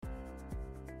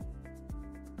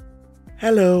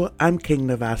Hello, I'm King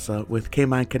Navasa with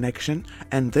Cayman Connection,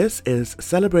 and this is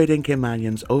Celebrating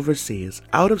Caymanians Overseas,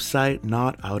 Out of Sight,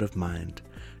 Not Out of Mind.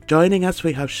 Joining us,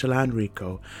 we have Shalane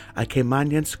Rico, a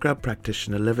Caymanian scrub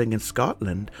practitioner living in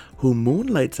Scotland who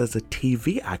moonlights as a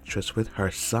TV actress with her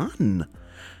son.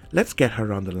 Let's get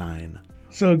her on the line.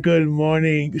 So good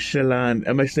morning, Shalane.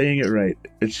 Am I saying it right?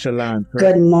 It's Shalane,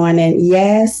 correct? Good morning.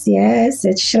 Yes,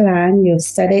 it's Shalane. You've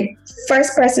said it.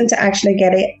 First person to actually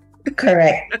get it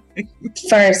correct.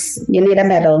 First, you need a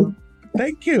medal.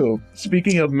 Thank you.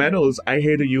 Speaking of medals, I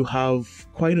hear that you have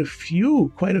quite a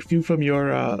few from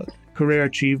your career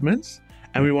achievements,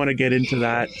 and we want to get into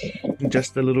that in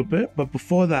just a little bit. But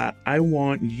before that, I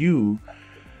want you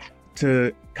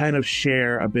to kind of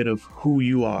share a bit of who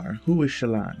you are. Who is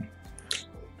Shalane?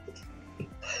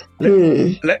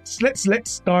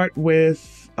 Let's start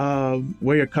with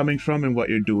where you're coming from and what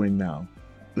you're doing now.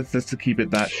 Let's just keep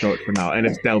it that short for now, and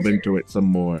let's delve into it some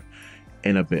more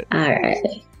in a bit. All right.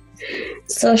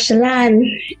 So Shalane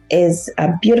is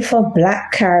a beautiful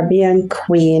Black Caribbean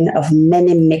queen of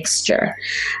many mixture.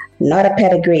 Not a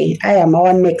pedigree. I am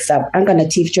all mix up. I'm going to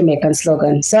teach Jamaican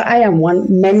slogan. So I am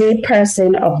many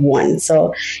person of one.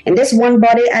 So in this one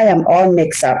body, I am all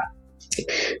mix up.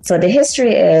 So the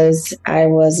history is I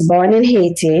was born in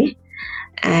Haiti,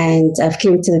 and I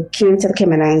came to the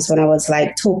Cayman Islands when I was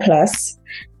like 2+,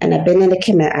 and I've been in the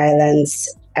Cayman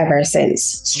Islands ever since,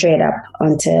 straight up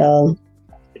until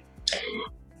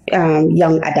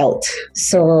young adult.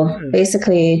 So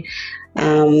basically,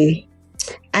 I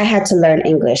had to learn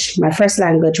English. My first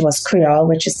language was Creole,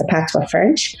 which is the patois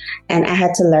French, and I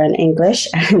had to learn English.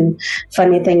 And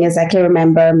funny thing is, I can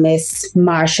remember Miss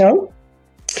Marshall,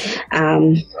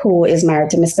 who is married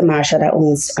to Mr. Marshall that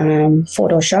owns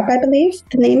Photoshop, I believe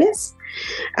the name is.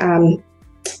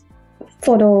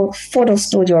 Photo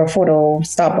studio or photo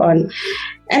stop on.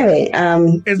 Anyway,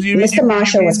 Mr.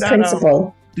 Marshall was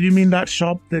principal. Do you mean that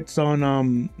shop that's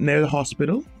on near the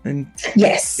hospital?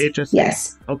 Yes. HSC?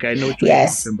 Yes. Okay, I know what you're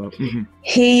talking about. Mm-hmm.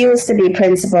 He used to be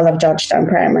principal of Georgetown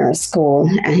Primary School,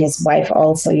 and his wife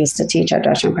also used to teach at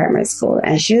Georgetown Primary School.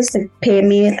 And she used to pay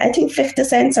me, I think, 50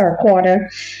 cents or a quarter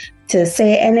to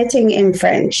say anything in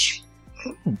French.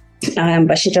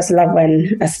 But she just loved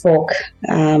when I spoke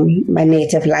my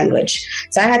native language.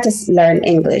 So I had to learn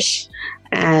English.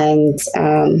 And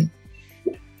I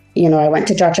went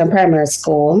to Georgetown Primary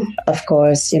School, of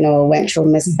course, went through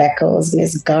Miss Beckles,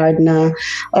 Miss Gardner.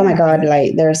 Oh my God,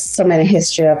 there's so many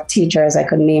history of teachers I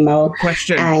could name out.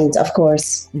 Question. And of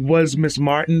course. Was Miss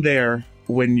Martin there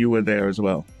when you were there as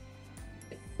well?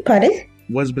 Pardon?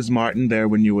 Was Miss Martin there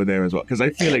when you were there as well? Because I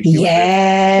feel like she was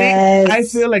there. I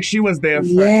feel like she was there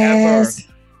forever. Yes.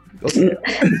 Okay.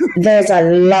 There's a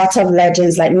lot of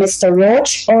legends like Mr.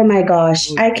 Roach. Oh my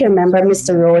gosh. I can remember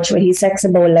Mr. Roach when he sexy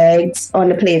bow legs on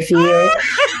the playfield.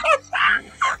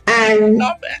 And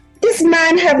this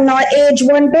man have not aged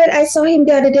one bit. I saw him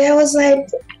the other day. I was like,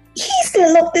 he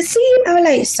still look the same. I was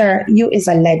like, sir, you is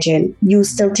a legend. You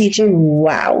still teaching?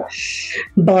 Wow.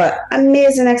 But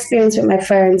amazing experience with my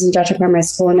friends in Georgetown Primary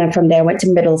School. And then from there I went to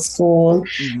middle school.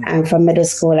 Mm-hmm. And from middle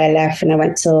school I left and I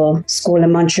went to school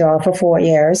in Montreal for 4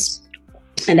 years.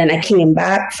 And then I came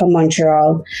back from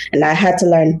Montreal and I had to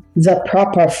learn the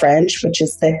proper French, which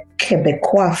is the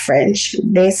Quebecois French.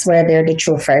 They swear they're the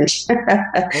true French,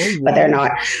 but they're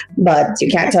not. But you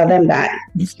can't tell them that.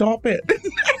 Stop it.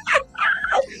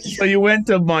 So you went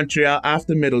to Montreal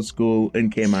after middle school in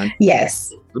Cayman?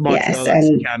 Yes. Montreal, that's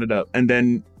Canada. And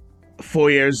then 4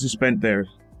 years you spent there,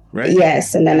 right?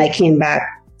 Yes. And then I came back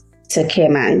to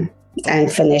Cayman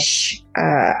and finished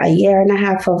a year and a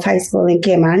half of high school in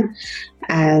Cayman.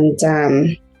 And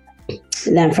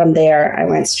then from there, I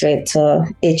went straight to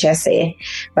HSA.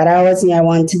 But I always knew I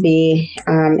wanted to be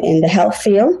in the health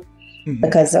field. Mm-hmm.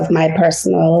 Because of my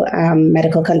personal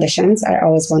medical conditions, I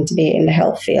always want to be in the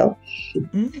health field.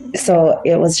 Mm-hmm. So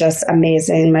it was just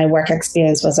amazing. My work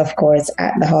experience was, of course,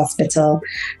 at the hospital.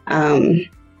 And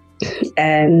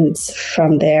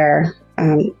from there,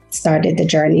 started the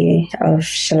journey of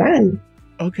Shalane.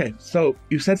 Okay, so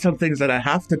you said some things that I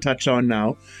have to touch on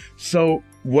now. So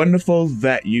wonderful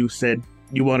that you said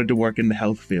you wanted to work in the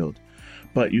health field.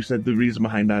 But you said the reason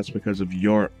behind that is because of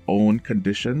your own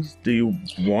conditions. Do you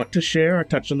want to share or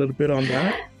touch a little bit on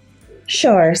that?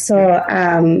 Sure. So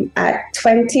at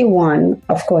 21,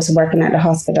 of course, working at the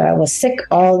hospital, I was sick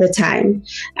all the time.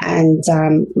 And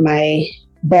my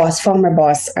former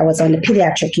boss, I was on the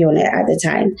pediatric unit at the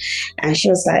time. And she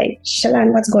was like,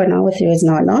 Shalane, what's going on with you? It's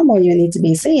not normal. You need to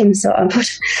be seen. So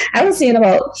I was seeing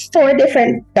about 4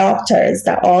 different doctors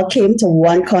that all came to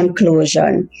one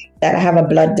conclusion, that I have a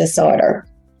blood disorder.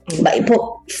 But he put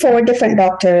 4 different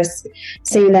doctors,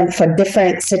 seeing them for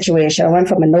different situations. One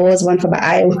for my nose, one for my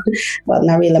eye. Well,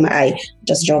 not really my eye,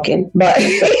 just joking. But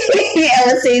I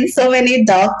was seeing so many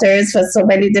doctors for so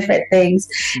many different things.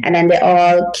 And then they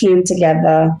all came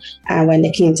together. And when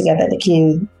they came together, they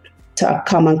came to a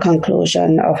common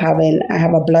conclusion of I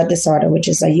have a blood disorder, which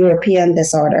is a European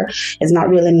disorder. It's not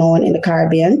really known in the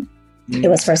Caribbean. It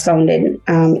was first found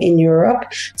in Europe.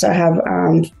 So I have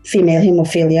female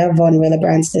hemophilia, von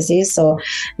Willebrand's disease. So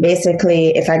basically,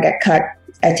 if I get cut,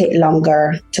 I take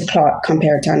longer to clot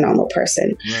compared to a normal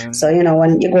person. Right. So,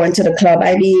 when you go into the club,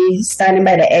 I be standing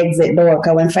by the exit door.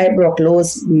 Because when fight broke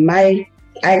loose, I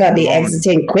got to be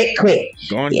exiting quick.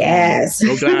 Gone. Yes.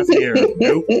 No glass here.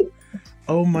 Nope.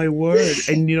 Oh my word!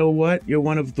 And you know what? You're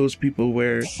one of those people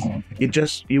where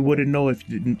you wouldn't know if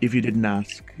you didn't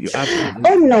ask. You absolutely.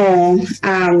 Oh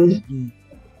no!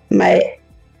 My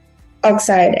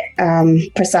outside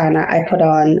persona, I put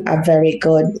on a very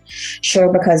good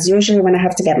show because usually when I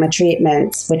have to get my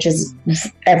treatments, which is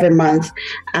every month,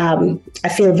 I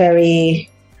feel very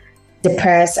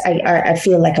depressed. I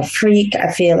feel like a freak.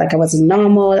 I feel like I wasn't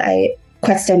normal. I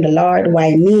question the Lord,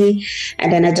 why me?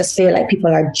 And then I just feel like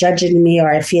people are judging me,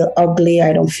 or I feel ugly.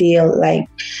 I don't feel like,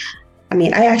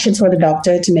 I actually told the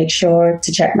doctor to make sure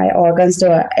to check my organs, do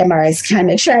an MRI scan,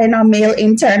 make sure I'm not male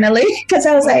internally. Because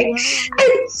I was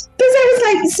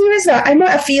seriously, I know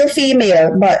I feel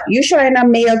female, but you sure I'm not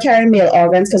male, carrying male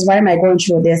organs? Because why am I going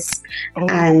through this? Oh.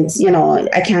 And,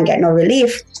 I can't get no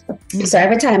relief. So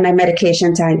every time my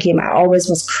medication time came, I always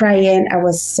was crying. I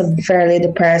was severely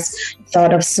depressed,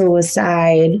 thought of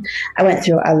suicide. I went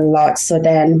through a lot. So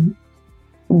then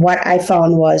what I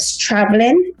found was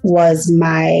traveling was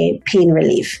my pain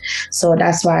relief. So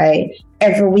that's why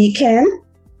every weekend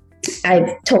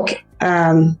I took,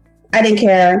 I didn't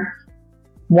care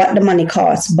what the money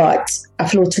cost, but I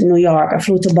flew to New York, I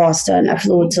flew to Boston, I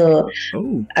flew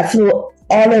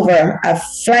all over. I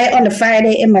fly on the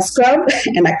Friday in my scrub,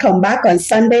 and I come back on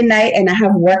Sunday night, and I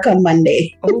have work on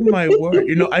Monday. Oh my word!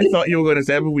 I thought you were going to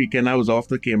say every weekend I was off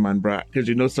the Cayman Brac,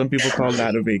 because some people call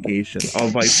that a vacation.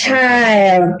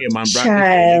 Child,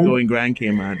 going Grand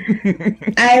Cayman.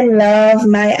 I love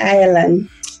my island,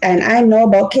 and I know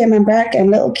about Cayman Brac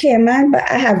and Little Cayman, but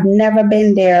I have never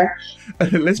been there.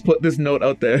 Let's put this note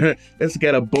out there. Let's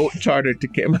get a boat chartered to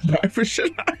Cayman Brac for sure.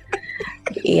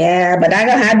 Yeah, but I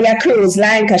gonna have your cruise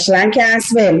line because Shalane can't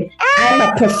swim. I'm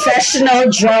a professional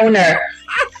drowner.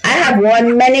 I have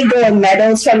won many gold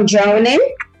medals from drowning.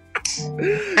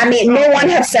 No one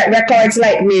have set records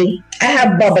like me. I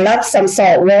have bubbled up some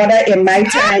salt water in my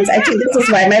times. I think this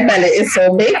is why my belly is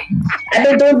so big. I've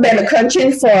been doing belly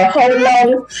crunching for how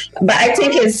long? But I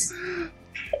think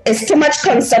it's too much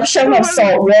consumption of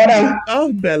salt water.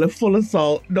 Oh, belly full of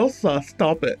salt. No sauce.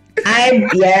 Stop it.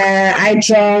 I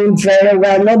drown very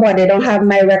well. Nobody don't have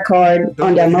my record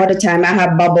on the amount of time I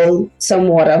have bubbled some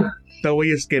water. The way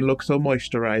your skin looks so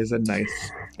moisturized and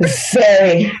nice.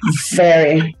 Very,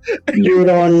 very. You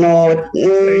don't know.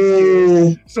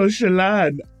 So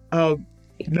Shalane,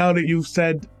 now that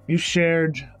you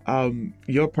shared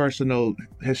your personal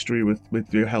history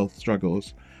with your health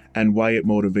struggles and why it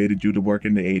motivated you to work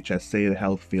in the HSA, the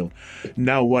health field.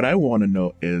 Now, what I want to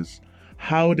know is,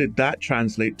 how did that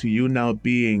translate to you now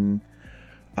being,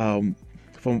 from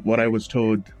what I was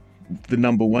told, the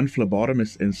number 1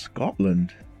 phlebotomist in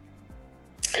Scotland?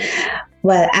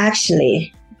 Well,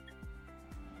 actually,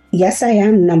 yes, I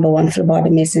am number 1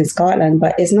 phlebotomist in Scotland,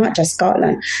 but it's not just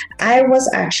Scotland. I was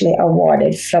actually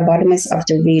awarded phlebotomist of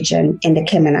the region in the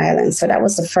Cayman Islands. So that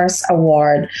was the first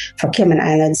award for Cayman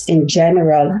Islands in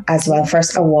general, as well,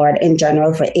 first award in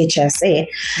general for HSA.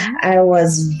 I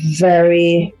was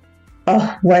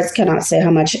words cannot say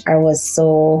how much I was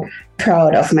so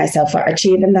proud of myself for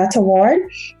achieving that award.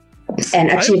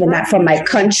 And achieving that for my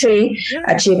country,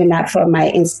 achieving that from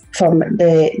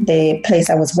the place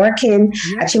I was working,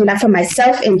 achieving that for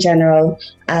myself in general,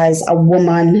 as a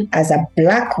woman, as a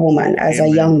Black woman, as a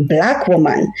young Black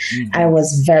woman. I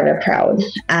was very proud,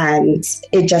 and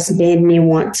it just made me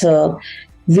want to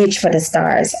reach for the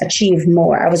stars, achieve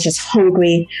more. I was just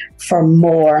hungry for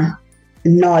more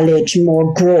knowledge,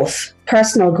 more growth,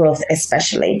 personal growth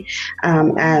especially,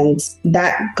 and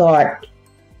that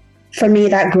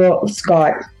growth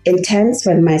got intense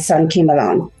when my son came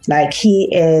along. Like,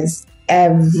 he is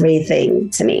everything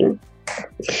to me.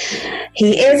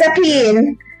 He is a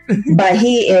pain, but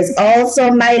he is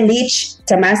also my leech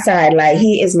to my side. Like,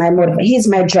 he is my motivator. He's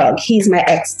my drug. He's my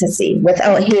ecstasy.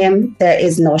 Without him, there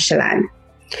is no Shalane.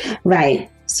 Right.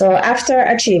 So after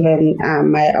achieving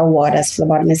my award as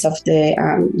phlebotomist of the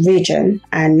region,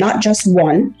 and not just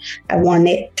one, I won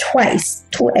it twice,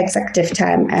 2 consecutive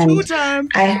times, and 2 times.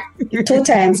 I 2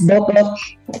 times, both.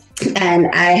 And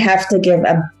I have to give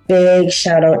a big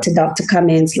shout out to Dr.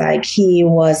 Cummins. Like, he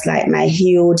was like my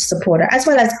huge supporter, as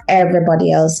well as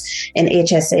everybody else in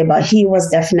HSA. But he was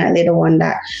definitely the one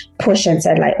that pushed and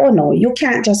said, like, oh no, you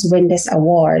can't just win this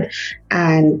award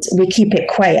and we keep it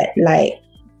quiet. Like,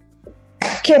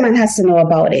 Cayman has to know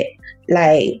about it.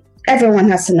 Like, everyone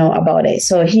has to know about it.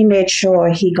 So he made sure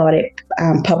he got it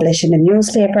published in the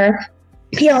newspaper.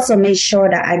 He also made sure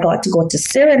that I got to go to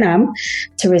Suriname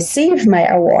to receive my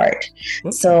award.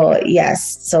 Okay. So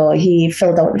yes, so he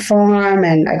filled out the form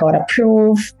and I got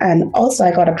approved. And also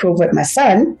I got approved with my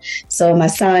son. So my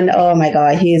son, oh my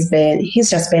God, he's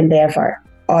just been there for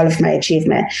all of my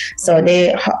achievement. So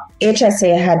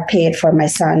HSA had paid for my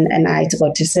son and I to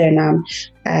go to Suriname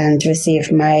and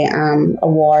receive my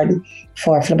award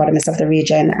for phlebotomist of the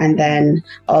region. And then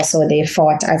also they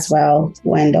fought as well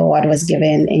when the award was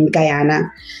given in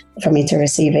Guyana for me to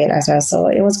receive it as well. So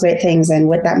it was great things. And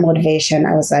with that motivation,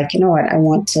 I was like, you know what, I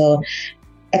want to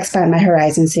expand my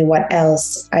horizon, see what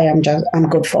else I'm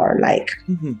good for. Like,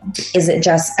 is it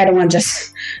just, I don't want to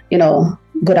just,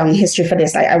 go down history for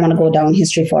this. I want to go down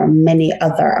history for many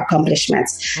other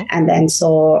accomplishments. And then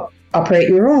so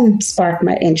operating room sparked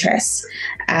my interest.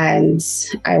 And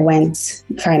I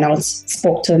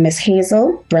spoke to Miss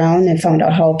Hazel Brown and found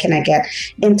out how can I get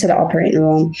into the operating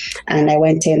room. And I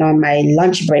went in on my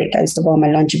lunch break. I used to go on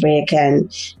my lunch break and,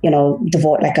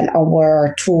 devote like an hour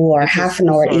or two or half an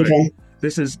hour even.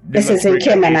 This is in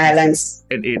Cayman Islands.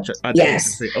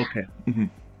 Yes. Okay. Mm-hmm.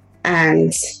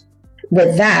 And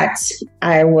with that,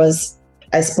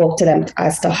 I spoke to them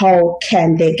as to how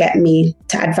can they get me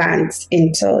to advance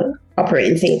into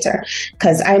operating theater,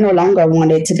 because I no longer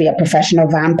wanted to be a professional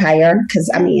vampire,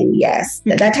 because yes,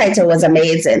 that title was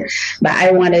amazing, but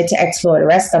I wanted to explore the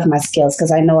rest of my skills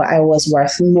because I know I was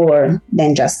worth more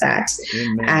than just that.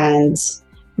 Amen. And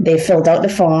they filled out the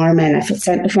form and I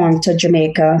sent the form to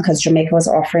Jamaica because Jamaica was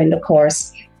offering the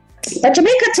course. But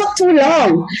Jamaica took too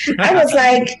long. I was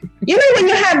like, when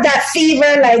you have that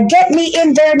fever, like, get me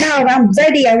in there now. I'm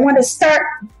ready. I want to start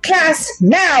class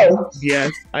now.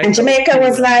 Yes. And Jamaica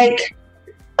was like,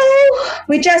 oh,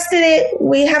 we just did it.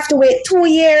 We have to wait 2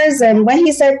 years. And when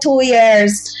he said 2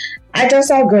 years, I just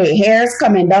saw gray hairs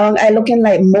coming down. I looking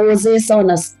like Moses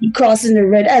crossing the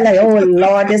red. I like, oh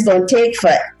Lord, this going to take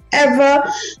forever.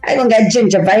 I going to get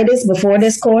gingivitis before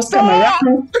this course come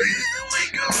around.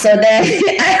 So then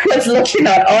I was looking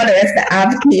at all the rest of the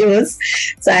avenues.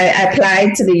 So I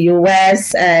applied to the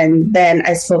US, and then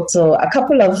I spoke to a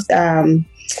couple of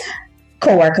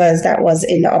co-workers that was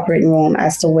in the operating room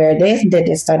as to where they did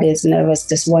their studies. And there was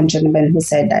this one gentleman who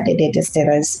said that they did their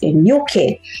studies in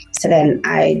UK. So then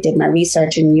I did my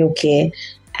research in UK,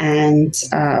 and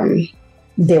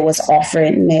they was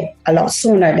offering it a lot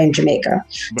sooner than Jamaica.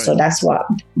 Right. So that's what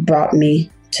brought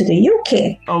me to the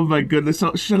UK. Oh my goodness.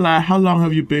 So Shala, how long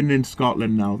have you been in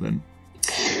Scotland now then?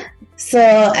 So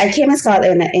I came in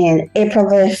Scotland in April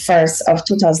 1st of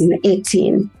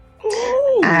 2018.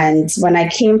 Ooh. And when I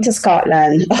came to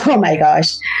Scotland, oh my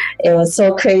gosh, it was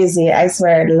so crazy. I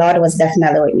swear the Lord was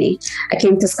definitely with me. I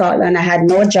came to Scotland, I had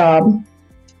no job,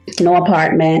 no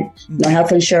apartment, no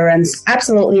health insurance,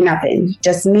 absolutely nothing.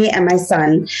 Just me and my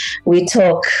son.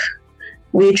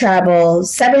 We traveled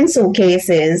 7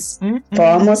 suitcases for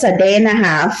almost a day and a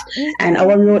half. And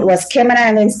our route was Cayman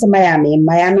Islands to Miami,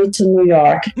 Miami to New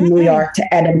York, New York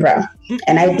to Edinburgh.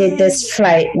 And I did this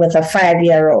flight with a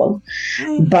 5-year-old.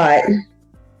 But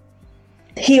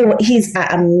he's an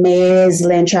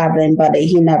amazing traveling buddy.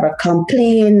 He never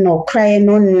complained, no crying,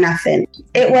 no nothing.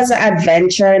 It was an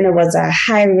adventure and it was a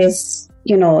high risk,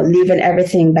 leaving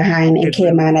everything behind in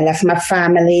Cayman. I left my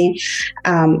family.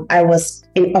 I was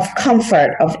of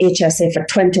comfort of HSA for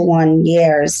 21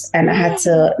 years, and I had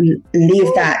to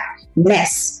leave that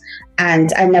mess.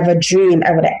 And I never dreamed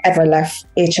I would have ever left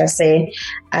HSA.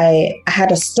 I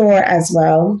had a store as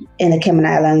well in the Cayman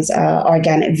Islands,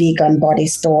 organic vegan body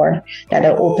store that I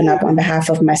opened up on behalf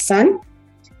of my son.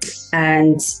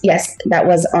 And yes, that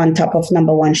was on top of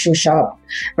number 1 shoe shop,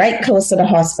 right close to the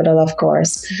hospital, of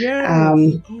course. Yeah.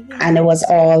 And it was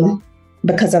all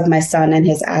because of my son and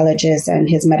his allergies and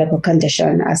his medical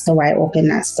condition as to why I opened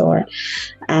that store.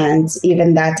 And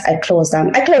even that, I closed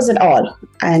down. I closed it all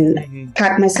and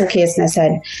packed my suitcase and I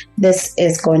said, this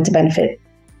is going to benefit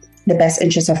the best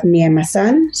interest of me and my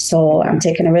son. So I'm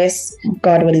taking a risk.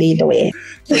 God will lead the way.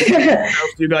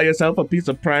 You got yourself a piece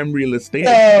of prime real estate.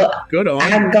 So good on.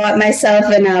 I got myself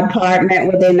an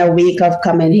apartment within a week of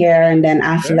coming here. And then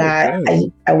after that,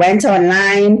 I went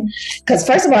online. Because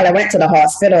first of all, I went to the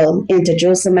hospital,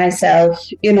 introducing myself,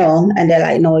 and they're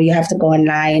like, no, you have to go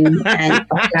online and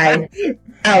apply.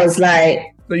 I was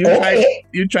like, so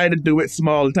you tried to do it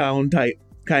small town type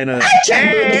kind of. I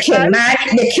tried to do the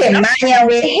Kimanya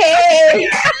way. Hey,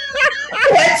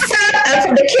 what's up? I'm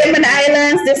from the Cayman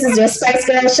Islands. This is your Spice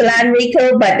Girl, Shalane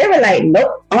Rico. But they were like,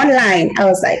 nope, online. I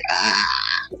was like,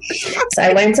 So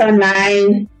I went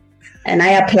online and I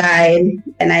applied.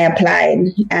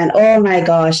 And oh my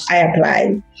gosh, I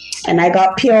applied. And I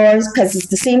got Pures, because it's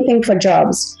the same thing for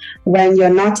jobs. When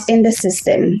you're not in the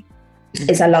system,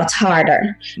 it's a lot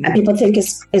harder, and people think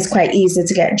it's quite easy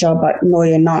to get a job, but no,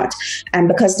 you're not. And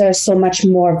because there's so much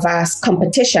more vast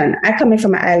competition, I come in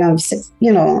from an island of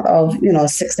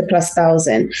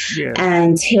 60,000+,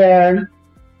 and here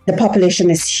the population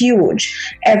is huge.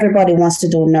 Everybody wants to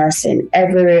do nursing.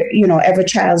 Every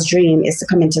child's dream is to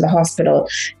come into the hospital.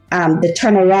 The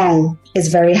turnaround is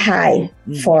very high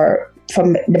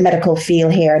from the medical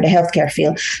field here, the healthcare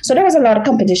field. So there was a lot of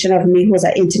competition of me, who was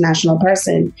an international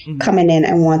person, coming in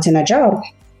and wanting a job.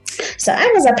 So I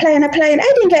was applying. I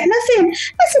didn't get nothing.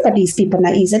 I said, but these people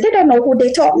not easy. They don't know who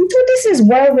they're talking to. This is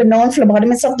world-renowned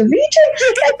phlebotomists of the region.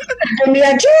 Give me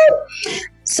a job.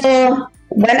 So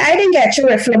when I didn't get through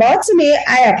with phlebotomy,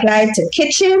 I applied to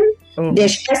kitchen,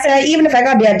 dish. I said, even if I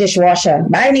got to be a dishwasher,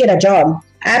 but I need a job.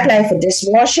 I applied for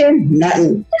dishwashing,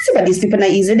 nothing. I said, but these people not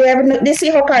easy. They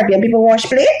see how Caribbean people wash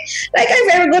plate. Like, I'm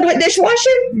very good with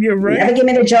dishwashing. You're right. Never give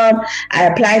me the job. I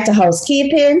applied to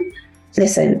housekeeping.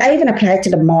 Listen, I even applied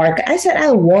to the morgue. I said,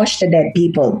 I'll wash the dead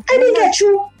people. I didn't get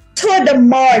through to the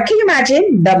morgue. Can you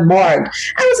imagine? The morgue.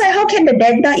 I was like, how can the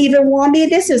dead not even want me?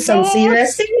 This is some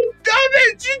serious thing. Damn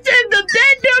it, she said the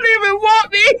dead don't even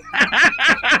want me.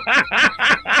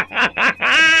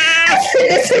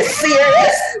 This is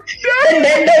serious. And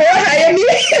then they will hire me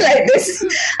like this.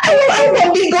 I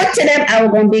won't be good to them. I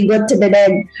won't be good to the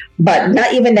dead. But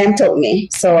not even them took me.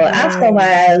 So after a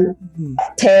while,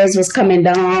 tears was coming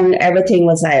down. Everything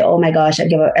was like, oh my gosh, I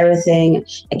give up everything.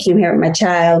 I came here with my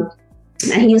child.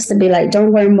 And he used to be like,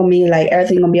 don't worry, mommy, like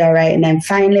everything gonna be all right. And then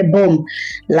finally, boom,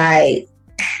 like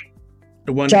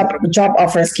job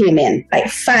offers came in, like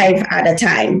 5 at a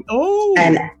time. Oh.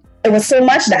 And it was so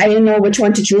much that I didn't know which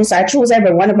one to choose. So I chose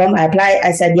every one of them. I applied.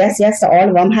 I said yes to all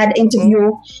of them. Had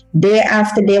interview day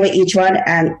after day with each one,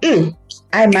 and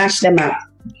I matched them up.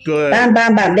 Good. Bam,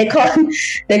 bam, bam. They call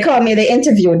me the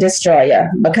interview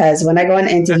destroyer, because when I go on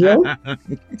interview,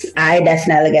 I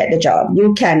definitely get the job.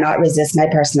 You cannot resist my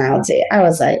personality. I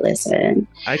was like, listen.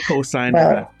 I co-signed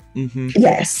that.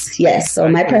 Yes. So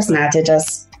my personality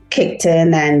just kicked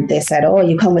in, and they said, oh,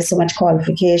 you come with so much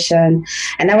qualification.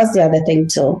 And that was the other thing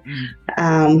too.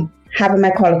 Having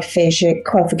my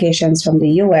qualifications from the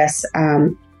US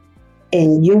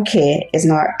in UK is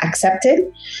not accepted.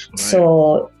 Right.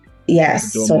 So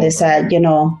yes, so they said,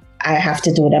 I have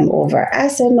to do them over. I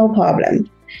said, no problem.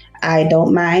 I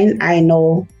don't mind. I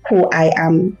know who I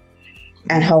am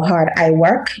and how hard I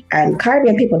work. And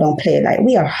Caribbean people don't play. Like,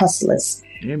 we are hustlers.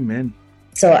 Amen.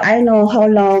 So I know how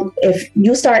long, if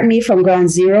you start me from ground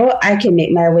zero, I can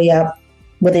make my way up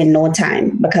within no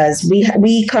time, because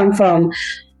we come from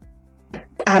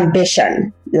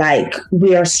ambition. Like,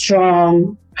 we are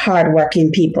strong,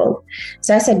 hardworking people.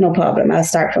 So I said, no problem, I'll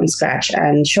start from scratch.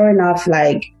 And sure enough,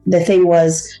 like, the thing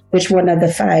was, which one of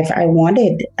the 5 I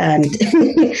wanted? And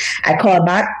I called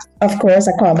back, of course,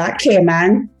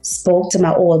 Cayman, spoke to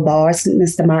my old boss,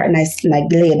 Mr. Martin. I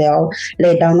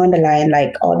laid down on the line,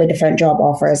 like, all the different job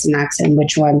offers, and asked him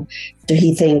which one do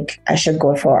he think I should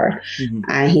go for.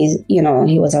 And he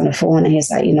was on the phone, and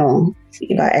he's like, you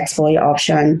got to explore your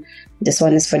option. This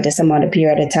one is for this amount of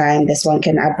period of time. This one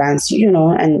can advance,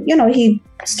 and, he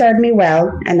stirred me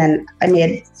well. And then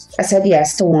I said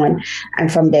yes to one.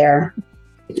 And from there,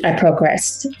 I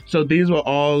progressed. So these were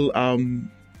all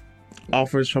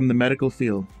offers from the medical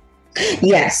field?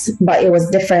 Yes, but it was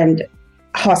different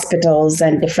hospitals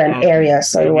and different areas.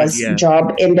 So it was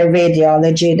job in the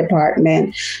radiology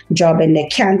department, job in the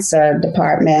cancer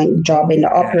department, job in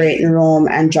the operating room,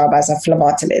 and job as a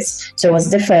phlebotomist. So it was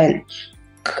different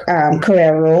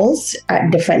career roles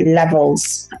at different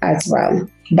levels as well.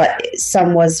 But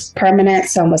some was permanent,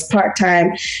 some was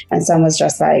part-time, and some was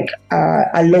just like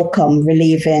a locum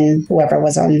relieving whoever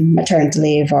was on maternity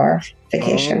leave or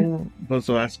vacation. But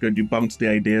so that's good. You bounced the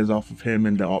ideas off of him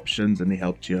and the options, and he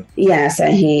helped you. Yes,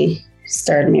 and he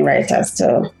stirred me right as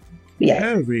to,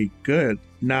 Very good.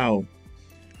 Now,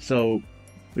 So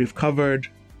we've covered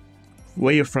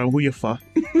where you're from, who you're for.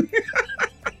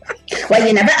 Well,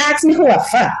 you never asked me who I'm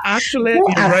from. Actually,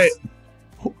 you're right.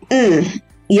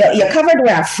 You covered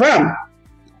where I'm from.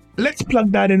 Let's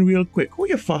plug that in real quick. Who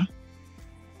you for?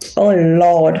 Oh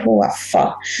Lord, who are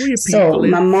for? So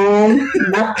my mom,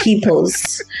 my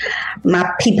peoples.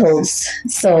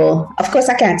 So of course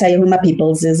I can't tell you who my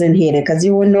peoples is in Haiti because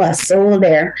you wouldn't know a soul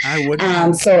there. I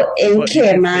wouldn't. So in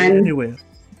Cayman, anyway.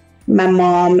 My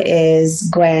mom is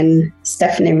Gwen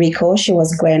Stephanie Rico. She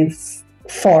was Gwen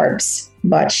Forbes,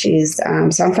 but she's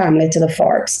some family to the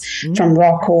Forbes from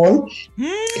Rockall.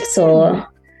 So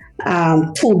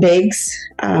two bigs,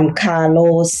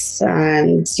 Carlos,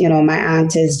 and my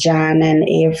aunt is Jan and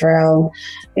Avril.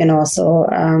 So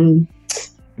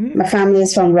my family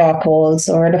is from Rockall,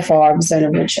 so we're the Forbes,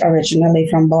 and which originally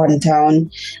from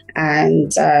Bordentown,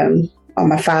 and on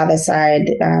my father's side,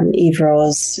 Eve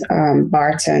Rose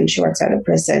Barton, she works at a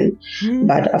prison.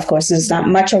 But of course, there's not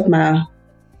much of my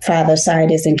father's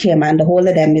side is in Cayman. The whole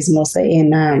of them is mostly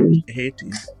in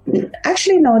Haiti.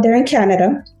 Actually, no, they're in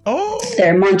Canada. Oh,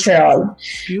 they're in Montreal.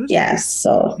 Yes,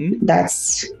 so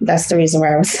that's the reason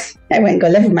why I went and go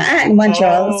live with my aunt in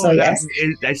Montreal. So yes,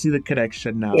 I see the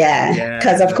connection now. Yeah,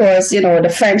 because of course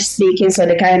the French speaking, so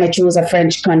they kind of choose a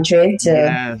French country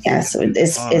to. So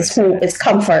it's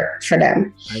comfort for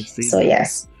them. I see. So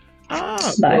yes.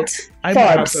 But I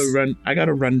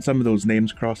gotta run some of those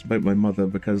names crossed by my mother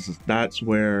because that's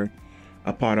where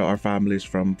a part of our family is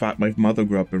from. In fact, my mother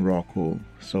grew up in Rockall,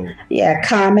 so yeah.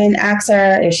 Carmen, ask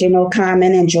her if she know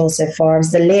Carmen and Joseph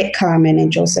Forbes, the late Carmen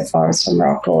and Joseph Forbes from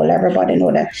Rockall. Everybody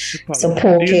know that. So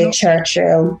Poke,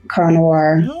 Churchill,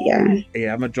 Cornwall, yeah.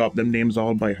 I'm gonna drop them names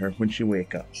all by her when she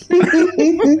wake up.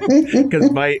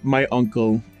 Because my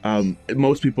uncle,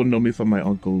 most people know me from my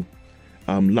uncle,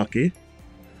 Lucky.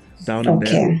 Down in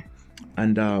there.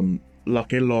 And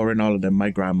Lucky, Lauren, all of them.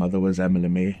 My grandmother was Emily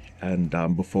May, and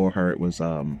before her it was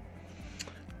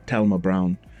Thelma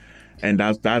Brown, and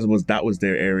that was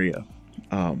their area.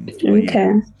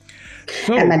 Okay.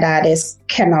 So, and my dad is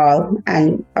Kenall,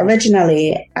 and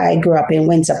originally I grew up in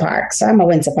Windsor Park, so I'm a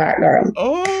Windsor Park girl.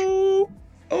 Oh,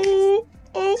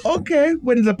 okay,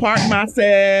 Windsor Park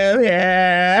myself,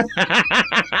 yeah.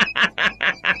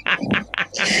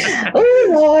 Oh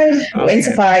Lord, okay.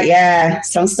 Windsor Park, yeah.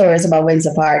 Some stories about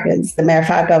Windsor Park. It's the mere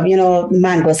fact of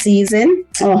mango season.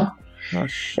 Oh,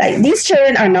 gosh. Like these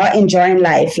children are not enjoying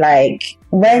life. Like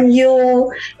when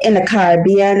you in the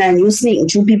Caribbean and you sneaking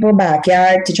through people's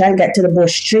backyard to try and get to the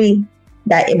bush tree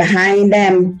that behind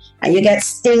them, and you get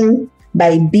stung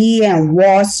by bee and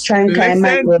wasp trying to climb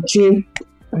mango tree.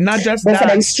 Not just both that. Of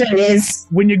them strings.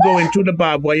 When you go into the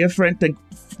barbed wire fence,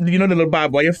 the little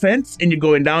barbed wire fence, and you're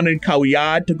going down in cow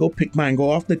yard to go pick mango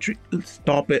off the tree,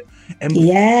 stop it. And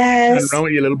yes. Turn around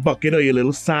with your little bucket or your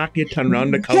little sack, you turn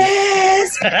around the cow.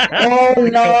 Yes. Oh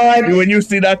Lord. When you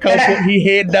see that cow put his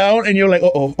head down, and you're like,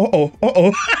 uh-oh.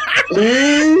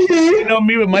 Mm-hmm.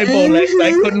 Me with my bow legs,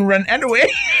 I couldn't run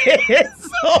anyway.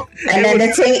 And then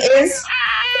the thing is,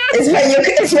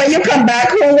 it's when you come back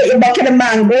home with your bucket of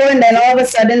mango, and then all of a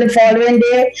sudden the following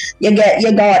day you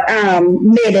got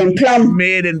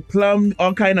maiden plum,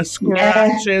 all kind of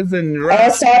scratches and all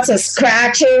sorts of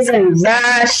scratches and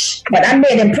rash. But that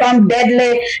maiden plum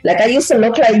deadly. Like I used to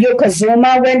look like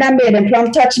Yokozuna when that maiden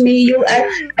plum touched me.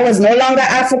 I was no longer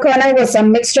African. I was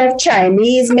some mixture of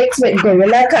Chinese mixed with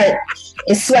gorilla.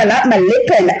 It swelled up my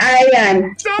lip and eye,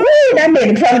 and that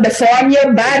maiden plum deform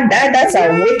your bad. That's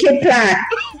a wicked plant.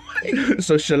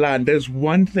 So Shalane, there's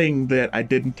one thing that I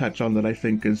didn't touch on that I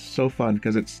think is so fun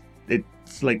because it's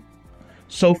like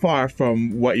so far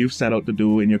from what you've set out to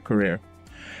do in your career,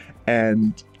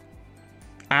 and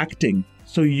acting.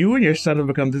 So you and your son have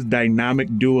become this dynamic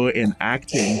duo in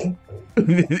acting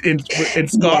in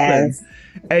Scotland. Yes.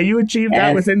 And you achieved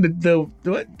that within the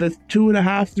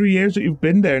 2.5, 3 years that you've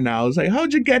been there now. It's like,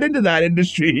 how'd you get into that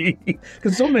industry?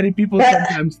 Because so many people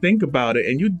sometimes think about it,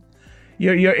 and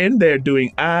you're in there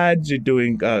doing ads, you're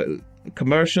doing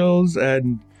commercials,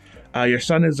 and your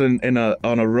son is on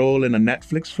a role in a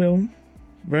Netflix film,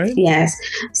 right? Yes.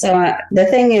 So the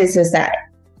thing is that,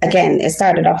 again, it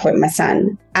started off with my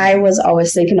son. I was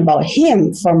always thinking about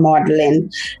him for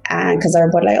modeling, because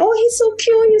everybody like, oh, he's so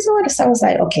cute, he's so. So I was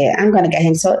like, okay, I'm gonna get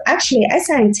him. So actually, I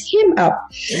signed him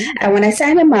up, and when I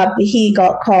signed him up, he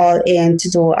got called in to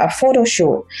do a photo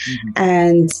shoot. Mm-hmm.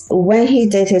 And when he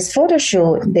did his photo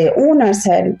shoot, the owner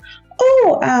said,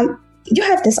 "Oh, you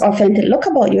have this authentic look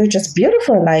about you. You're just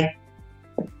beautiful. Like,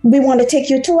 we want to take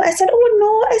you too." I said, "Oh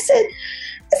no," I said,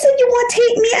 I said, you want to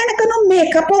take me and I got no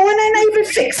makeup on and I even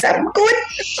fix up good.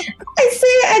 I say,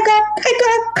 I got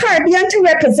Caribbean to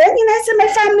represent. And I said, my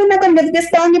family not gonna live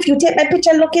this long if you take my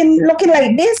picture looking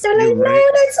like this. They're like, no,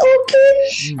 that's okay.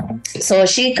 So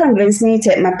she convinced me to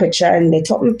take my picture and they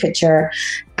took my picture.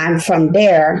 And from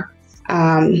there,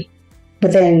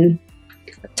 within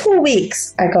 2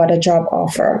 weeks, I got a job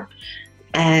offer.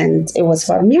 And it was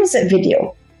for a music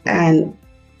video. And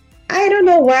I don't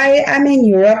know why I'm in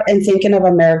Europe and thinking of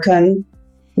American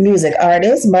music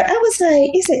artists, but I was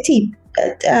like, is it TP?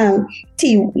 Like,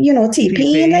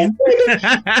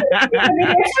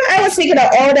 I was thinking of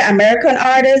all the American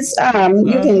artists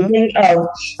you can think of.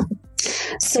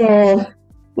 So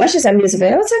when she said music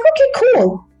video, I was like, okay,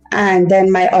 cool. And then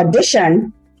my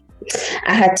audition,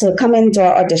 I had to come into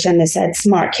our audition. They said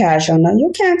smart casual. No,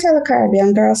 you can't tell a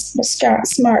Caribbean girl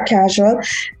smart casual.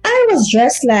 I was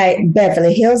dressed like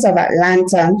Beverly Hills of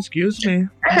Atlanta. Excuse me.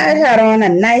 I had on a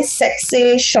nice,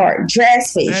 sexy, short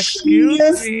dress with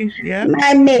heels. Yeah.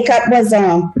 My makeup was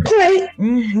on point.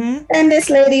 And this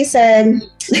lady said,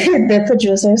 the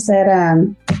producer said,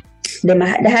 they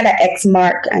had an X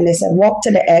mark and they said, walk to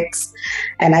the X.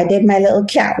 And I did my little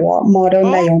catwalk, model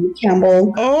Naomi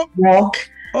Campbell walk.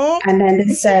 And then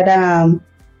they said,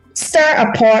 stir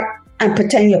a pot and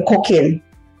pretend you're cooking.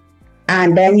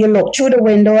 And then you look through the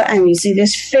window and you see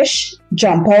this fish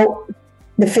jump out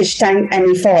the fish tank and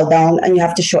he fall down and you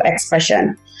have to show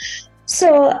expression.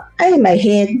 So I in my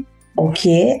head,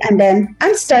 okay. And then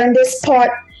I'm stirring this pot,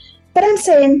 but I'm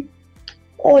saying,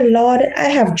 oh Lord, I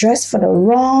have dressed for the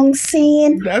wrong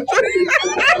scene. That's what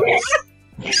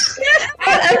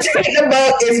I'm talking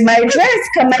about is my dress,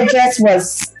 because my dress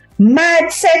was mad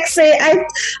sexy.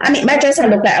 I mean, my dress, I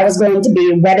looked like I was going to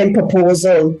be wedding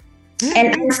proposal.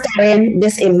 And I'm staring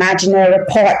this imaginary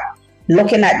pot,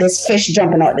 looking at this fish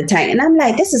jumping out the tank. And I'm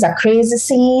like, this is a crazy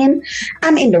scene.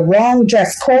 I'm in the wrong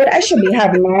dress code. I should be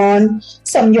having on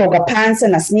some yoga pants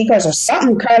and a sneakers or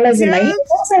something, curlers in my head. I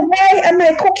was like, why am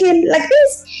I cooking like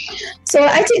this? So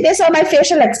I think they saw my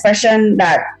facial expression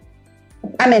that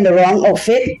I'm in the wrong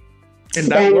outfit. And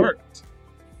that worked.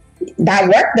 That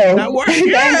worked, though. That worked,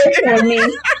 yeah.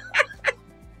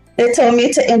 They told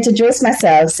me to introduce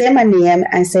myself, say my name,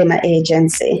 and say my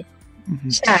agency.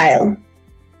 Child.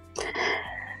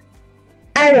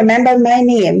 I remember my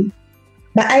name,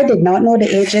 but I did not know the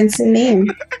agency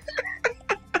name.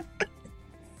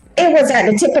 It was at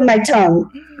the tip of my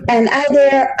tongue. And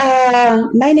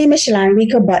my name is Shalane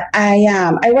Rico, but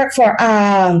I work for,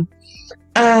 and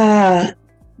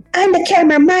the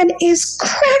cameraman is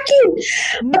cracking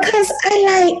because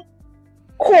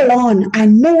hold on, I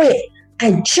know it.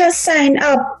 I just signed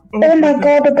up. Oh my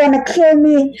God, they're gonna kill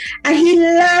me. And he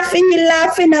laughing.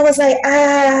 I was like,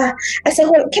 I said,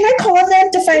 well, can I call them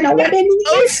to find out what they need?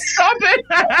 Oh, stop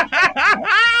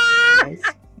it.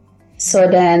 So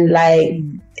then,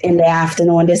 in the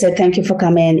afternoon, they said, thank you for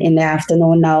coming. In the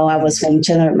afternoon, now I was home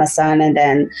chilling with my son, and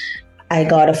then I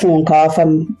got a phone call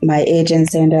from my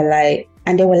agency, and they're like,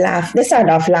 and they were laughing. They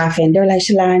started off laughing. They're like,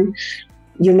 Shalane,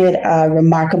 you made a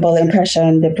remarkable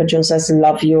impression. The producers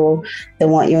love you. They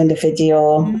want you in the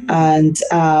video. And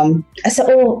I said,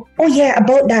 oh yeah,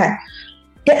 about that.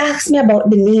 They asked me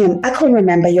about the name. I couldn't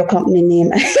remember your company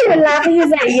name. He was laughing. He was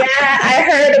like, yeah, I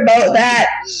heard about that.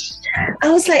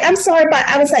 I was like, I'm sorry, but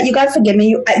I was like, you gotta forgive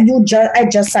me. I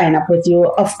just signed up with you.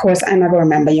 Of course, I never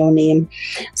remember your name.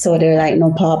 So they're like,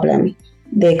 no problem.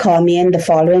 They called me in the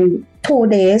following 2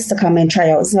 days to come and try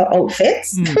out some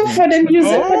outfits for the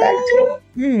music production.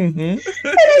 And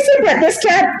I said, but this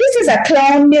is a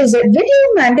clown music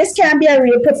video, man. This can't be a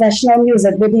real professional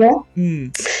music video.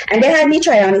 And they had me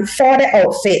try on 40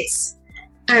 outfits.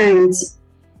 And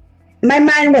my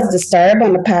mind was disturbed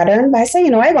on the pattern, but I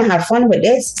said, I want to have fun with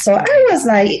this. So I was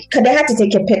like, because they had to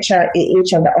take a picture in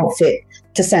each of the outfit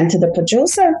to send to the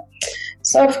producer.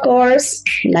 So, of course,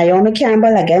 Naomi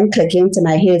Campbell, again, clicking into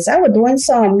my head. So I was doing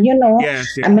some,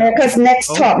 America's Next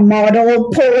Top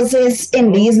Model poses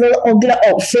in these little ugly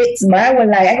outfits. But I was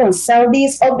like, I'm going to sell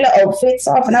these ugly outfits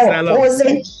off. And I was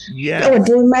posing. Yes. I was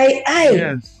doing my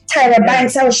Tyra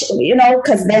Banks. I was,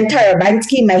 because then Tyra Banks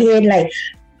came in my head like,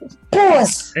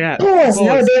 pause. No,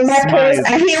 they my pause.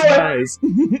 And he was,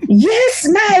 yes,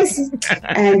 nice.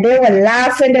 And they were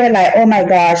laughing. They were like, oh my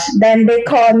gosh. Then they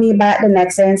called me back the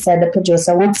next day and said the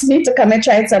producer wants me to come and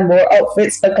try some more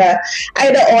outfits because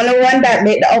I'm the only one that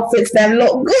made the outfits them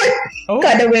look good.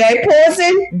 Because the way I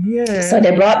posing. Yeah. So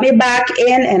they brought me back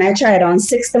in and I tried on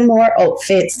 60 more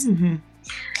outfits.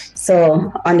 So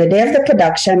on the day of the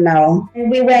production now,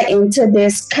 we went into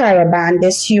this caravan,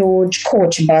 this huge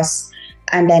coach bus.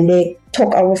 And then they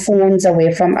took our phones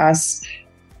away from us.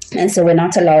 And so we're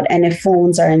not allowed any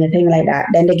phones or anything like that.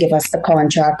 Then they give us the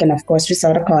contract. And of course, we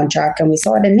saw the contract and we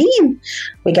saw the name.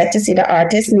 We get to see the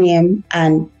artist's name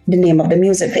and the name of the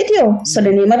music video. So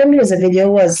the name of the music video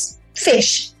was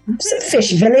Fish.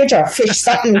 Fish Village or Fish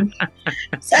something.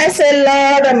 So I said,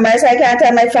 Lord of mercy, I can't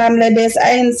tell my family this.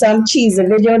 I in some cheesy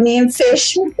video named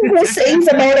Fish. Who sings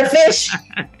about a fish?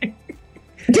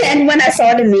 Then when I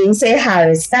saw the name say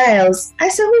Harry Styles, I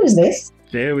said, who is this?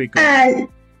 There we go. And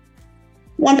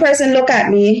one person looked at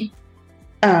me,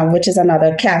 which is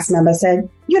another cast member, said,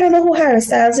 you don't know who Harry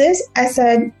Styles is? I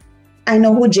said, I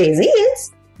know who Jay-Z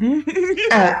is.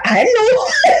 I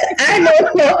know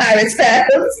who Harry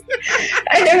Styles.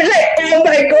 And they were like, oh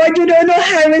my God, you don't know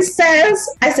Harry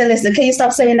Styles? I said, listen, can you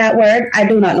stop saying that word? I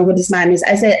do not know who this man is.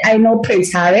 I said, I know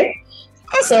Prince Harry.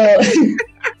 So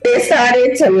they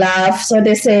started to laugh. So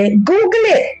they say, Google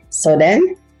it. So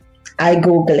then I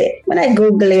Google it. When I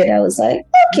Google it, I was like,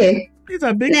 okay. He's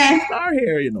a big star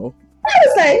here, you know. I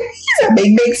was like, he's a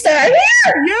big star here.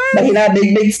 Yeah. But he's not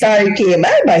a big star in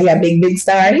Cayman, but he's a big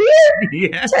star here.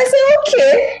 Yeah. So I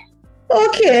said,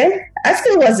 okay. I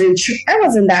still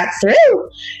wasn't that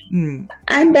thrilled.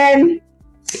 And then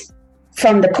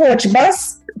from the coach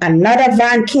bus, another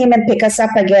van came and picked us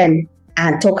up again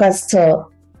and took us to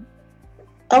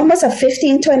almost a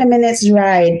 15-20 minutes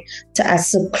ride to a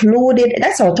secluded,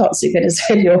 that's how top secret this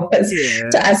video was,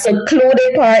 to a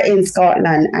secluded part in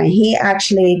Scotland. And he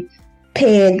actually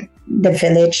paid the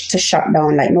village to shut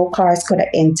down, like no cars could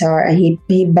enter, and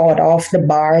he bought off the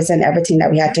bars and everything that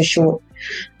we had to shoot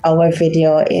our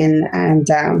video in. And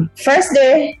first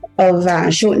day of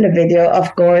shooting the video,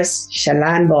 of course,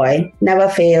 Chelan boy never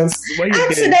fails.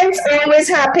 Accidents always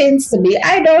happens to me.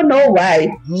 I don't know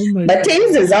why, but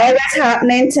things is always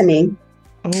happening to me.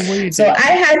 So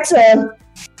I had to.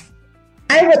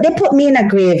 They put me in a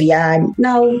graveyard.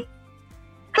 Now,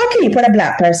 how can you put a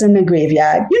black person in a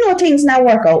graveyard? You know, things not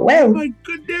work out well. Oh my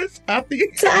goodness,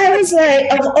 Happy. So I was like,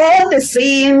 of all the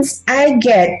scenes I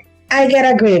get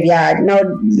a graveyard. Now,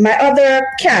 my other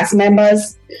cast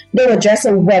members, they were dressed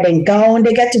in wedding gown.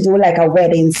 They get to do like a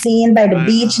wedding scene by the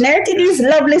beach and everything. This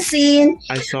lovely scene.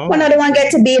 I saw. When other one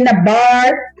get to be in the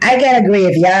bar, I get a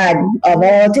graveyard of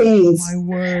all things. Oh,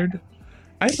 my word.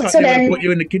 I thought they would put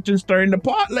you in the kitchen stirring the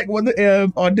pot like when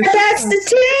the audition. That's the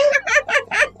thing.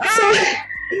 So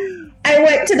I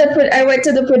went to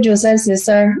the producer and said,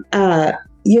 sir,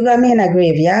 you got me in a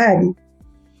graveyard.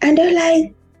 And they're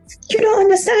like, you don't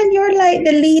understand, you're like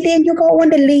the leading, you got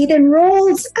one of the leading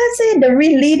roles. I said, the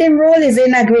real leading role is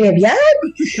in a graveyard.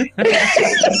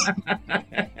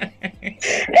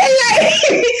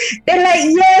 they're like,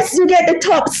 yes, you get the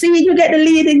top scene, you get the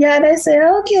leading yard. I said,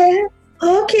 okay.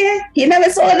 You never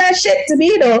sold that shit to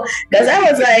me though, because I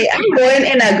was like, I'm going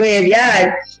in a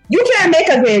graveyard. You can't make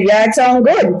a graveyard sound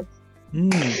good.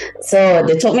 So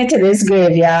they took me to this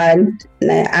graveyard.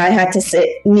 I had to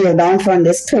kneel down from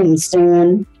this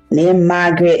tombstone named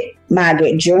Margaret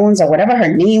Jones or whatever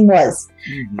her name was.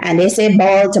 And they said,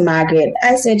 bow to Margaret.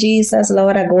 I said, Jesus,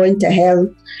 Lord, I'm going to hell.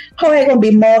 How am I going to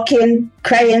be mocking,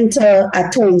 crying to a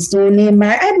tombstone named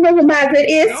Margaret? I don't know who Margaret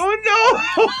is. Oh, no.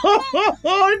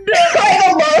 Oh, no.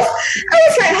 I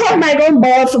was like, how am I going to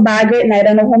bow for Margaret and I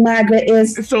don't know who Margaret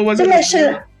is? So was it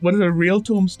a real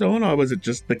tombstone or was it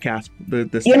just the cast?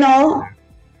 You know,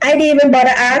 I didn't even bother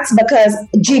ask because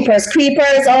Jeepers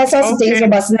Creepers, all sorts of things were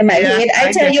busting in my head.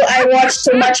 I tell you, I watched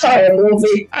too much horror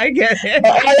movie. I get it.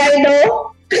 But all I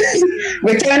know,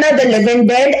 Return of the Living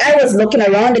Dead, I was looking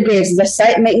around the graves, the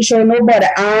site, making sure nobody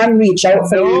arm reach out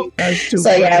for me. So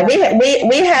funny. Yeah,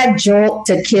 we had joke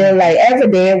to kill. Like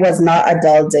every day was not a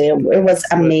dull day. It was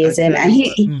amazing,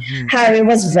 and Harry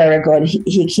was very good.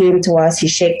 He came to us, he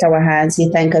shook our hands, he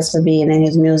thanked us for being in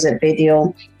his music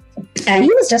video. And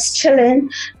he was just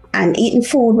chilling and eating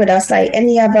food with us like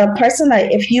any other person.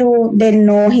 Like if you didn't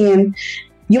know him,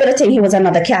 you would think he was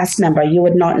another cast member. You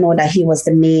would not know that he was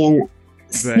the main,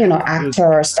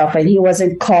 actor or stuff. And he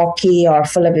wasn't cocky or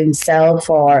full of himself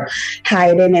or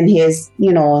hiding in his,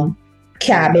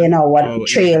 cabin or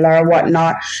trailer or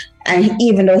whatnot. And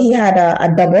even though he had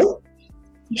a double,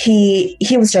 he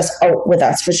was just out with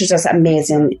us, which was just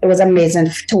amazing. It was amazing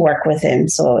to work with him.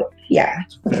 So yeah,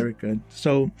 very good.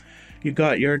 So you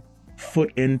got your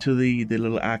foot into the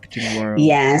little acting world.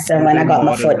 Yes, and when I got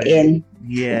my foot in,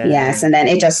 yes, and then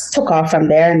it just took off from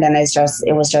there. And then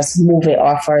it was just movie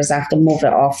offers after movie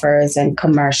offers and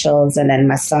commercials. And then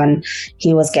my son,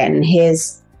 he was getting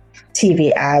his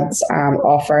TV ads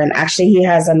offer, and actually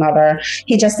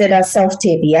he just did a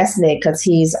self-tape yesterday because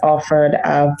he's offered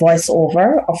a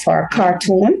voiceover for a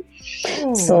cartoon.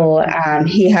 Oh, So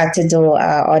he had to do an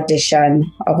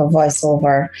audition of a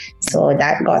voiceover. So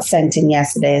that got sent in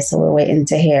yesterday. So we're waiting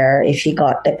to hear if he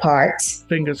got the part.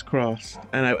 fingers crossed.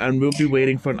 And we'll be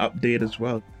waiting for an update as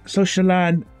well. So,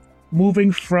 Shalane, moving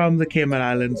from the Cayman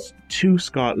Islands to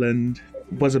Scotland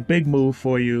was a big move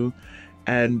for you.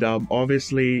 And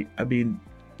obviously, I mean,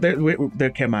 they're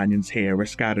Caymanians here. We're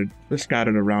scattered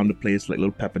around the place like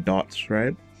little pepper dots,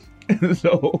 right?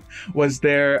 So, was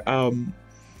there, and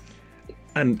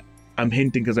I'm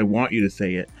hinting because I want you to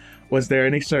say it, was there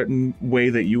any certain way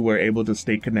that you were able to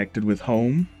stay connected with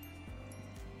home?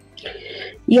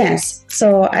 Yes,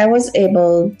 so I was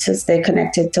able to stay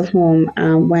connected to home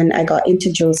when I got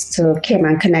introduced to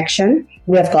Cayman Connection.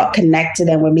 We have got connected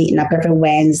and we're meeting up every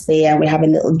Wednesday and we're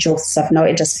having little jokes and stuff. Now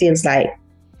it just feels like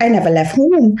I never left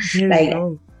home.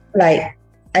 Like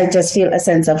I just feel a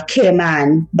sense of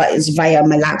Cayman, but it's via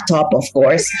my laptop, of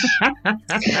course.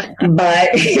 But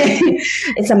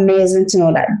it's amazing to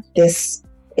know that this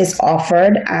is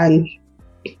offered, and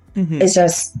it's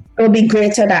just, it would be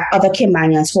greater that other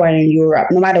Caymanians who are in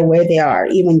Europe, no matter where they are,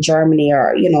 even Germany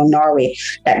or, Norway,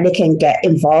 that they can get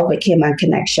involved with Cayman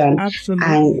Connection. Absolutely.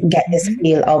 And get this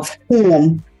feel of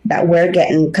home that we're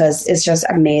getting, because it's just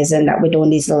amazing that we're doing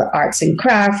these little arts and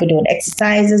crafts, we're doing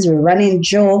exercises, we're running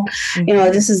joke.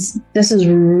 This is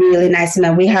really nice. And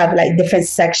then we have like different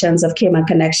sections of Cayman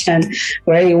Connection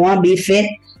where you want to be fit,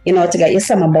 to get your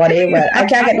summer body. Well, I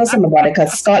can't get no summer body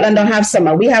because Scotland don't have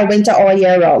summer. We have winter all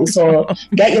year round. So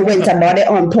get your winter body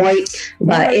on point.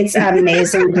 But it's an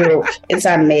amazing group. It's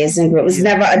an amazing group. It's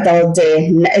never a dull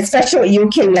day, especially with you,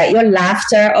 King. Like your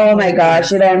laughter. Oh my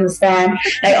gosh, you don't understand.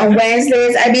 Like on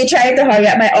Wednesdays, I be trying to hurry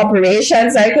up my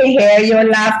operations so I can hear your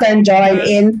laughter and join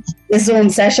in the Zoom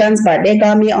sessions, but they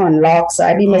got me on lock. So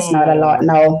I be missing out a lot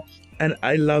now. And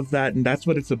I love that, and that's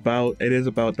what it's about. It is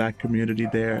about that community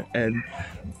there. And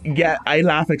yeah, I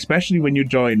laugh especially when you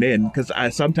join in, because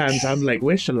sometimes I'm like,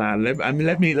 where's Shalane?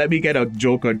 Let me get a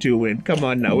joke or two in. Come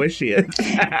on now, where she is?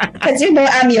 Because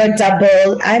I'm your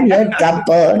double. I'm your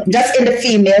double, just in the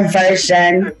female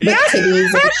version with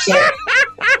titties and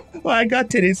shit. Well, I got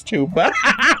titties too, but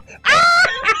I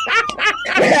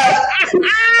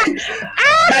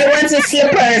want the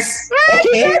slippers.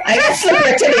 Okay, I got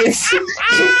slipper titties.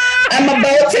 I'm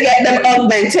about to get them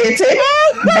augmented,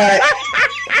 but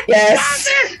yes.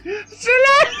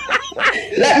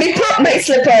 Let me pop my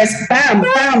slippers. Bam,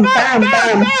 bam, bam,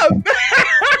 bam.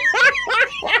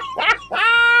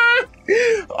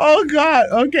 Oh God.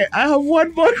 Okay, I have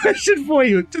one more question for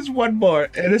you. Just one more,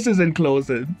 and this is in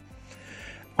closing.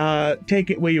 Take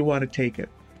it where you want to take it,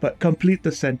 but complete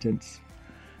the sentence.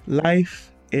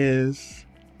 Life is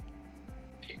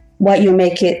what you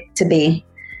make it to be.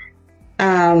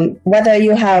 Whether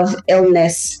you have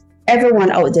illness,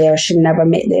 everyone out there should never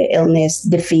make their illness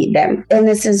defeat them.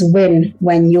 Illnesses win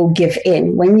when you give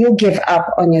in. When you give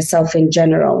up on yourself in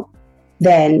general,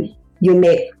 then you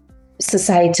make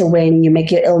society win, you make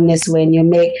your illness win, you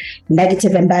make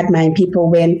negative and bad mind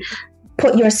people win.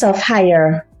 Put yourself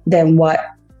higher than what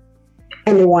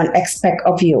anyone expect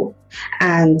of you.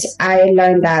 And I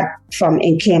learned that from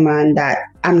in Cayman, that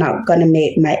I'm not going to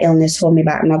make my illness hold me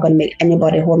back. I'm not going to make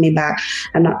anybody hold me back.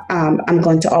 I'm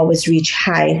going to always reach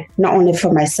high, not only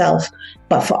for myself,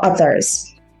 but for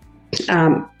others.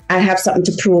 I have something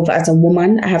to prove as a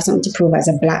woman. I have something to prove as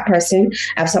a Black person.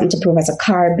 I have something to prove as a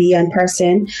Caribbean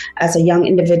person, as a young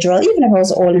individual. Even if I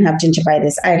was old and have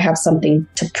gingivitis, I have something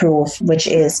to prove, which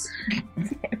is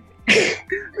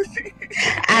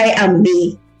I am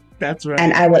me. That's right.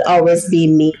 And I will always be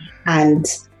me. And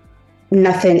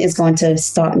nothing is going to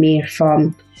stop me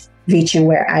from reaching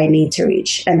where I need to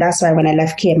reach. And that's why when I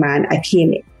left Cayman, I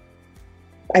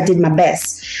did my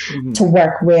best to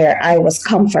work where I was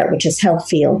comfort, which is health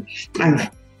field.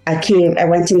 And I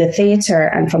went in the theater,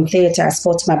 and from theater, I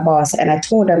spoke to my boss and I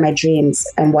told her my dreams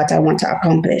and what I want to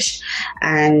accomplish.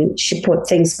 And she put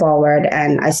things forward,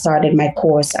 and I started my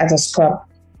course as a scrub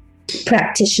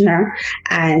practitioner,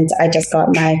 and I just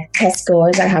got my test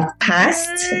scores. I have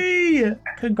passed. Hey,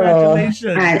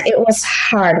 congratulations. And it was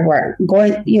hard work,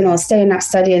 going, staying up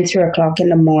studying 3:00 in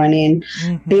the morning,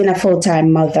 being a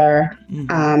full-time mother,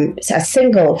 a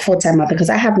single full-time mother, because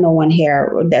I have no one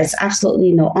here. There's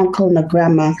absolutely no uncle, no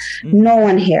grandma, no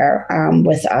one here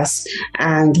with us,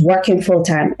 and working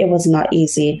full-time. It was not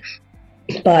easy.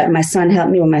 But my son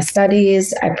helped me with my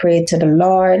studies. I prayed to the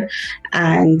Lord,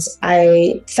 and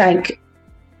I thank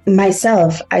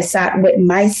myself. I sat with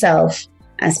myself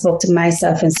and spoke to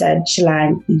myself and said,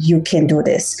 Shalane, you can do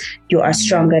this. You are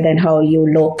stronger than how you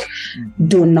look.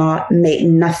 Do not make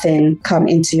nothing come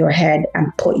into your head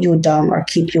and put you down or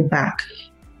keep you back.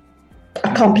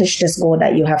 accomplish this goal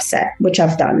that you have set, which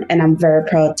I've done. And I'm very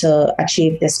proud to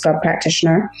achieve this scrub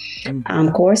practitioner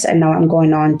course. And now I'm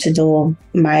going on to do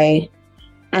my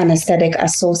anesthetic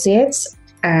associates,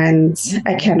 and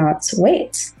I cannot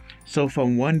wait. So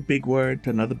from one big word to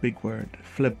another big word,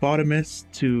 phlebotomist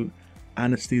to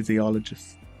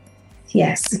anesthesiologist.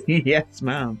 Yes. Yes,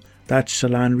 ma'am. That's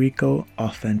Shalane Rico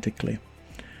authentically.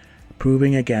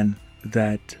 Proving again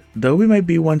that though we might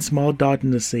be one small dot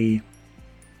in the sea,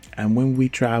 and when we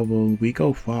travel, we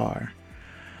go far.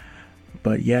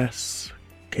 But yes,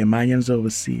 Caymanians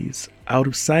overseas, out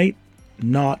of sight,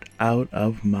 not out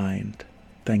of mind.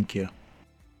 Thank you.